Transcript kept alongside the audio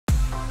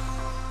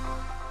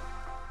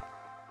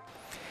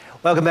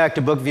Welcome back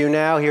to Book View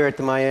Now here at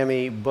the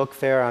Miami Book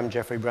Fair. I'm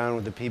Jeffrey Brown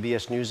with the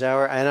PBS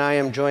NewsHour, and I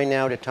am joined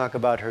now to talk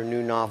about her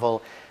new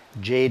novel,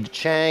 Jade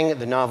Chang.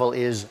 The novel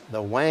is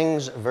The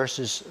Wangs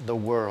versus the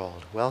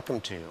World.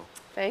 Welcome to you.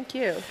 Thank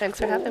you. Thanks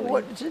for having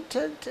me.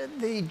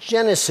 The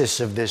genesis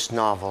of this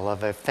novel,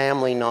 of a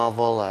family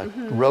novel, a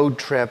road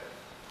trip,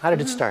 how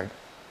did it start?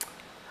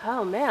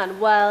 Oh man,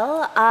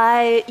 well,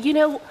 I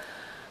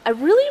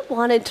really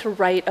wanted to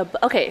write a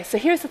book. Okay, so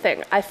here's the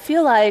thing. I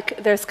feel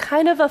like there's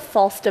kind of a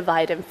false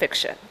divide in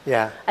fiction.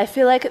 Yeah. I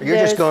feel like You're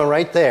just going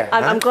right there.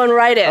 I'm going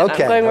right in.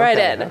 Okay, I'm going right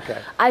in. Okay.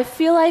 I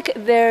feel like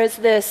there's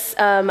this,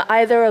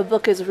 either a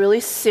book is really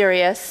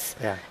serious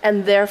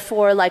and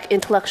therefore like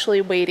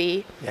intellectually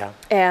weighty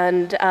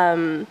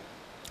and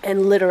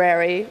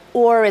literary,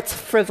 or it's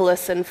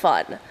frivolous and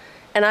fun.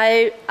 And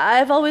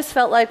I've always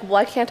felt like,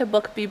 why can't a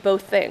book be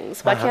both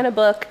things? Why can't a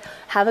book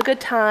have a good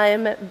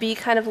time, be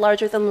kind of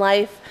larger than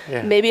life,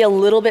 maybe a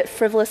little bit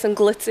frivolous and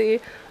glitzy,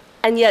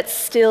 and yet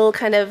still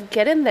kind of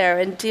get in there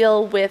and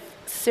deal with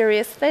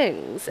serious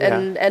things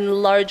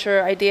and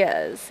larger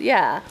ideas?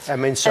 Yeah. I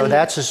mean, so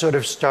that's a sort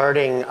of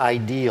starting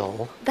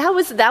ideal. That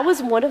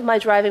was one of my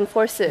driving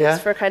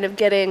forces for kind of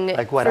getting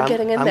like what?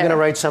 getting in I'm there. going to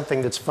write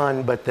something that's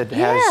fun, but that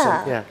has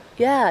some,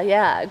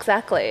 Yeah,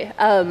 exactly.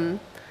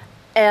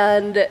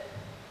 And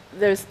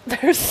there's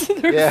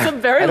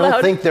some very loud. I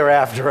don't think they're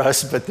after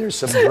us, but there's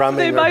some drumming.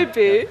 They might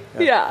be,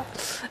 yeah.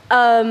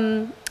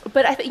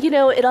 But I think,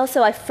 it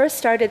also, I first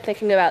started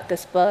thinking about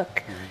this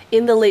book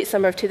in the late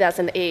summer of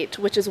 2008,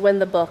 which is when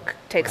the book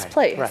takes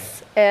place.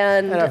 Right.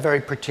 And at a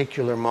very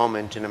particular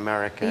moment in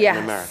America.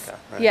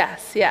 Right?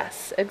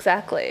 Yes,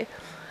 exactly.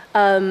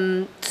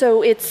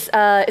 So it's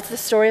the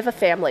story of a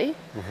family,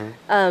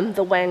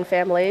 the Wang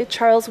family.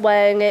 Charles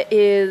Wang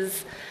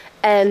is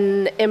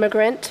an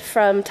immigrant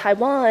from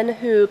Taiwan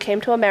who came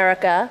to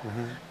America,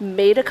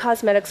 made a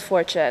cosmetics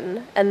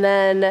fortune, and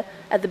then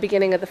at the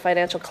beginning of the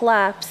financial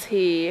collapse,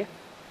 he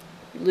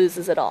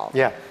loses it all.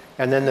 Yeah,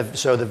 and then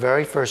so the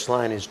very first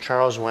line is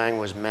Charles Wang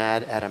was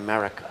mad at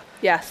America.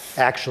 Yes.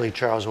 Actually,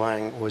 Charles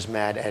Wang was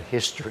mad at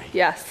history.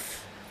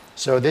 Yes.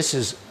 So this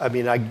is, I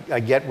mean, I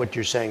get what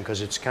you're saying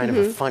because it's kind of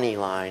a funny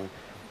line,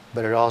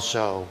 but it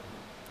also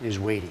is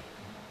weighty.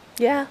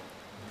 Yeah.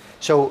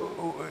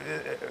 So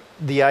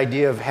the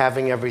idea of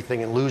having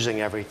everything and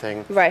losing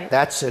everything,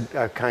 that's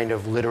a kind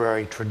of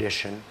literary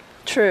tradition.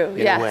 True,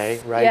 in a way,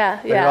 right? Yeah,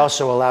 but it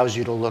also allows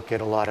you to look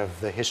at a lot of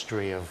the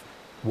history of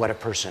what a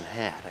person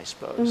had, I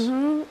suppose.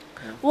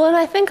 Well, and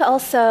I think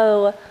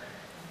also,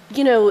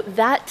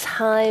 that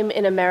time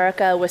in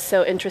America was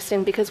so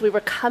interesting because we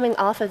were coming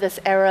off of this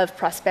era of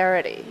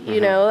prosperity,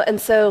 and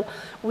so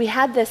we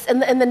had this,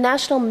 and the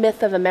national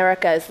myth of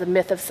America is the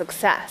myth of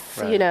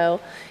success,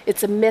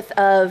 it's a myth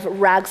of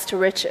rags to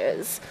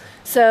riches.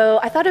 So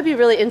I thought it'd be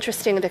really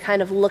interesting to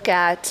kind of look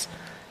at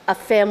a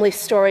family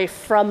story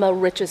from a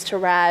riches to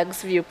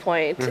rags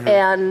viewpoint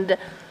and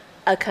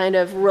a kind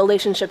of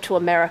relationship to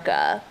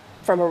America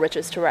from a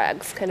riches to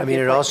rags kind of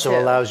viewpoint. It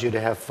also allows you to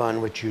have fun,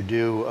 which you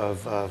do,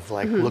 of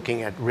like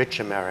looking at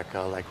rich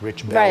America, like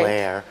rich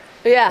Bel-Air,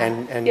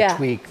 and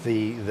tweak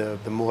the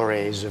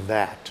mores of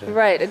that.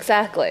 Right,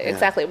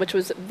 exactly, which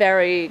was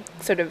very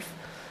sort of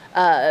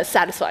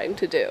satisfying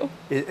to do.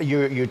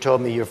 You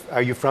told me,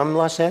 are you from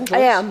Los Angeles?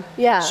 I am,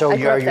 yeah. So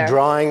are you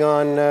drawing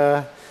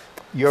on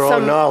your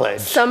own knowledge?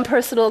 Some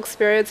personal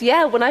experience.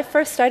 Yeah, when I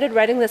first started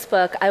writing this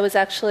book, I was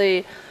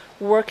actually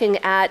working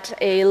at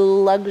a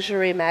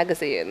luxury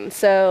magazine.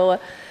 So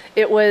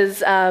it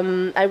was,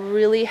 I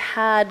really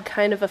had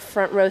kind of a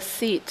front row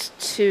seat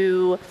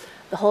to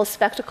the whole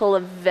spectacle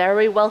of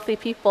very wealthy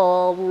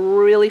people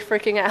really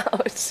freaking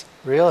out.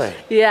 Really?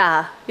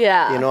 Yeah.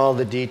 In all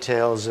the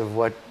details of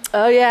what...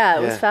 Oh yeah,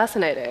 it was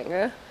fascinating.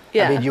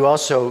 Yeah. I mean, you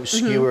also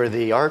skewer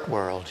the art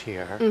world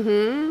here.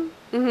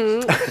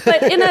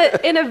 But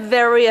in a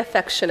very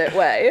affectionate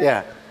way.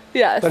 Yeah.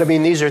 Yes. But I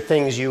mean, these are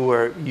things you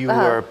knew a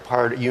lot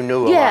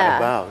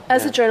about.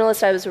 As a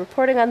journalist, I was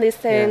reporting on these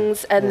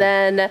things, and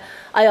then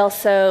I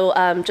also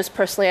just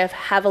personally, I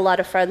have a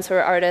lot of friends who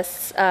are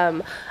artists.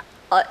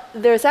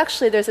 There's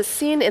a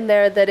scene in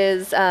there that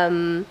is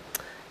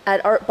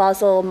at Art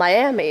Basel,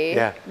 Miami,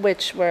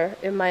 which we're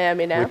in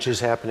Miami now. Which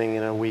is happening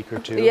in a week or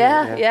two.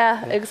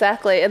 Yeah,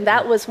 exactly. And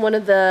that was one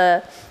of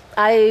the,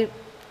 I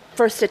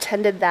first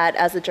attended that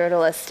as a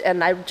journalist,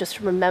 and I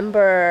just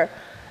remember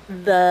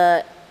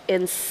the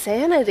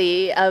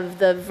insanity of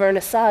the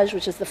vernissage,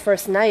 which is the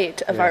first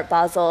night of Art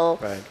Basel,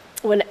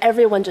 when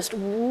everyone just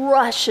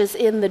rushes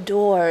in the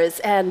doors,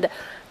 and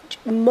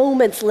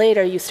moments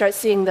later you start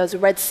seeing those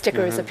red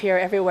stickers appear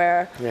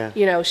everywhere,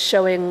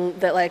 showing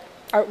that like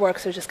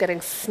artworks are just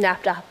getting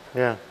snapped up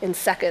in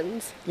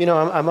seconds.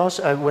 I'm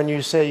also, when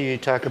you say, you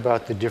talk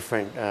about the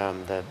different,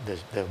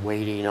 the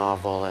weighty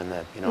novel and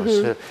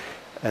the,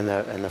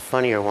 and the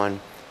funnier one,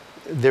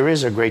 there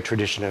is a great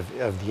tradition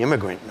of the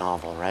immigrant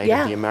novel, right?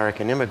 Yeah. Of the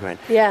American immigrant.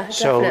 Yeah,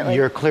 so definitely.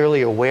 you're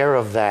clearly aware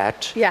of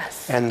that.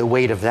 Yes. And the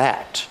weight of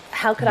that.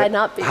 How could I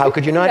not be? How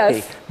could you not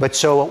be? But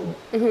so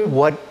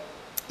what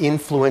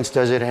influence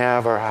does it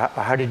have, or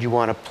how did you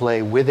want to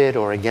play with it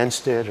or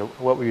against it, or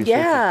what were you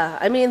thinking? Yeah,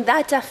 I mean,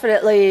 that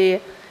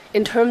definitely,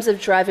 in terms of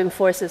driving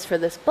forces for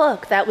this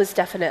book, that was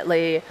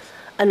definitely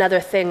another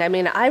thing. I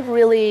mean, I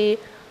really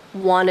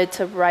wanted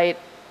to write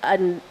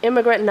an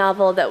immigrant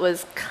novel that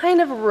was kind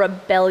of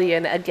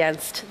rebellion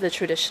against the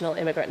traditional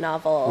immigrant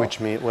novel. What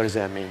does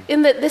that mean?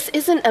 In that this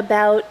isn't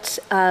about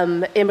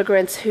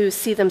immigrants who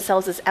see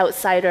themselves as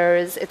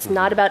outsiders. It's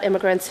not about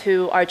immigrants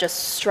who are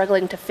just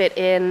struggling to fit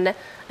in.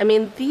 I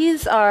mean,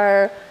 these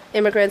are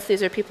immigrants,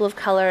 these are people of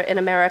color in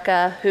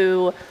America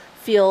who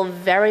feel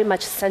very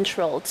much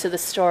central to the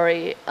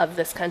story of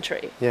this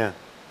country. Yeah.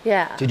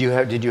 Yeah. Did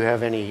you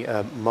have any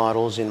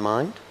models in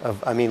mind?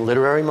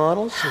 Literary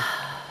models?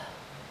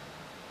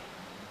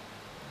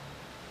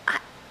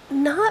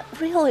 Not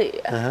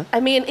really. I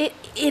mean,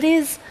 it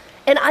is,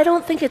 and I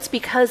don't think it's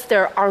because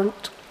there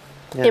aren't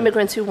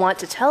immigrants who want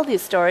to tell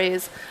these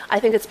stories. I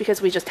think it's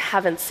because we just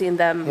haven't seen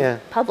them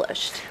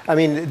published. I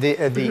mean,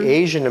 the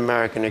Asian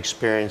American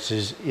experience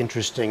is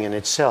interesting in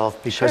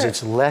itself because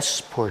it's less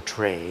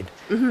portrayed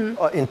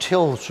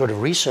until sort of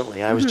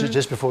recently. I was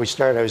just before we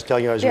started, I was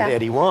telling you I was with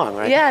Eddie Wang,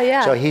 right? Yeah,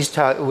 yeah.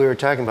 So we were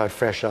talking about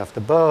fresh off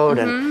the boat,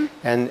 and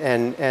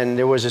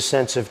there was a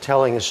sense of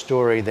telling a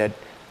story that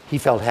he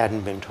felt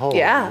hadn't been told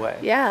in a way.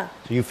 Yeah.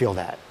 So you feel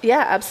that?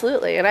 Yeah,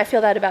 absolutely. And I feel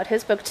that about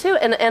his book too.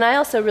 And I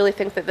also really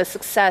think that the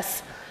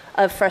success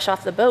of Fresh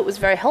Off the Boat was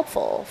very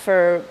helpful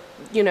for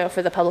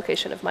the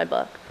publication of my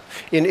book.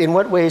 In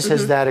what ways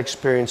has that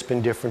experience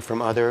been different from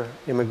other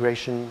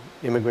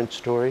immigrant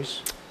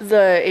stories?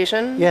 The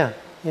Asian? Yeah,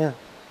 yeah.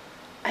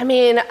 I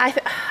mean,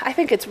 I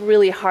think it's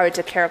really hard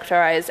to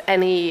characterize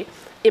any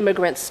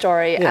immigrant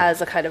story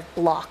as a kind of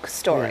block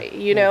story.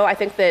 I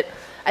think that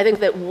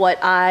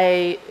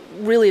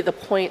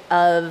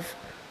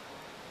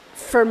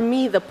for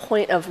me, the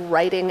point of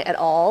writing at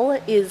all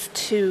is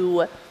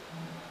to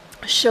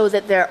show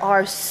that there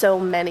are so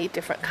many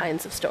different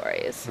kinds of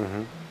stories.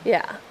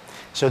 Yeah.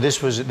 So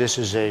this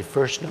is a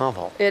first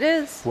novel. It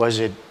is. Was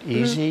it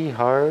easy,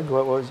 hard?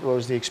 What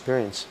was the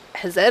experience?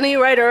 Has any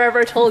writer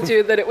ever told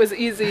you that it was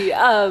easy?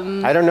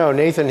 I don't know.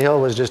 Nathan Hill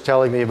was just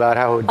telling me about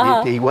how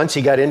once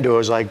he got into it, it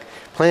was like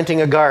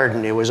planting a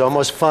garden. It was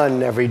almost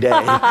fun every day.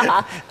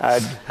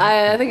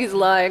 I think he's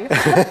lying.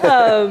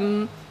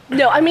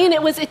 No, I mean,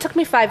 it took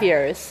me 5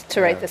 years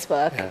to write this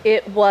book. Yeah.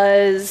 It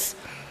was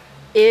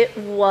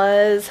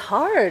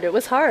hard. It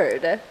was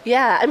hard.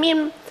 Yeah, I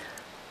mean,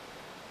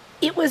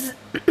 it was,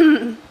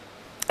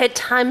 at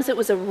times it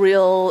was a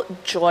real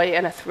joy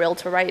and a thrill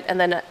to write, and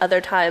then at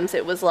other times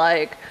it was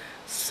like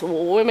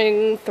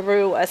swimming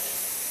through a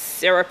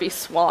syrupy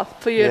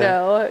swamp, you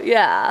know?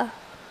 Yeah.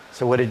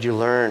 So what did you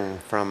learn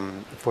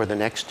for the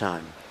next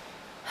time?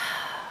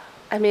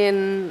 I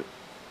mean,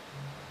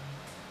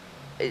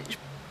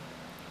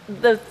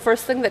 the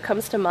first thing that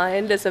comes to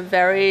mind is a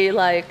very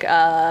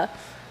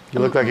you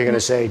look like you're going to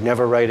say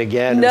never write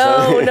again.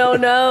 No.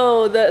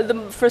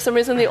 For some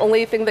reason, the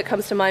only thing that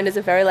comes to mind is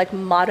a very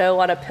motto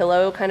on a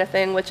pillow kind of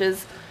thing, which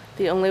is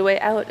the only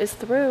way out is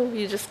through.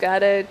 You just got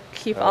to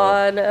keep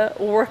on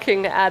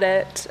working at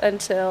it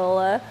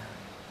until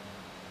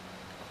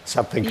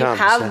something you comes.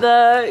 have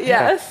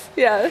yes.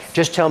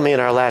 Just tell me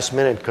in our last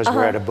minute, because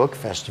we're at a book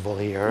festival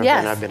here, and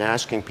I've been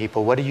asking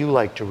people, what do you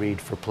like to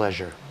read for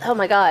pleasure? Oh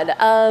my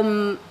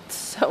God,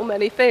 so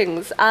many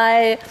things.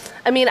 I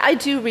mean, I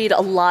do read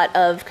a lot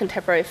of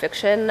contemporary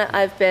fiction.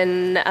 I've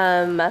been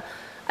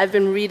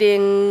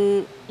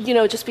reading,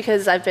 just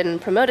because I've been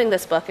promoting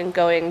this book and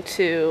going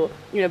to,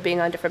 being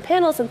on different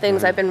panels and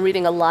things, I've been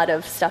reading a lot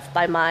of stuff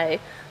by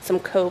some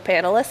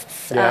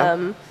co-panelists.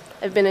 Yeah.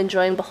 I've been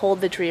enjoying Behold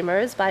the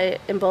Dreamers by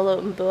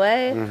Mbolo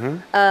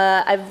Mbue.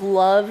 I've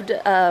loved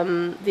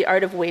The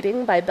Art of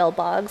Waiting by Bell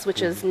Boggs,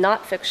 which is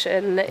not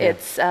fiction.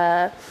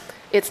 Yeah.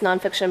 It's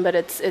nonfiction, but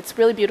it's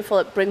really beautiful.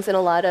 It brings in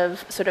a lot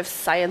of sort of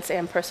science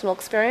and personal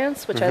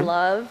experience, which I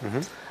love.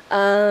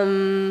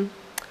 I'm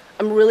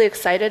really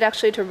excited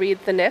actually to read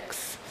The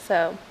Nix,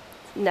 so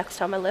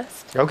next on my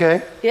list.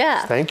 Okay.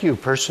 Yeah. Thank you.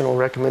 Personal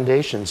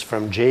recommendations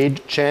from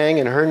Jade Chang,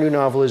 and her new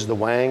novel is The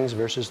Wangs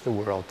versus the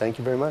World. Thank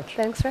you very much.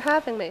 Thanks for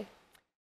having me.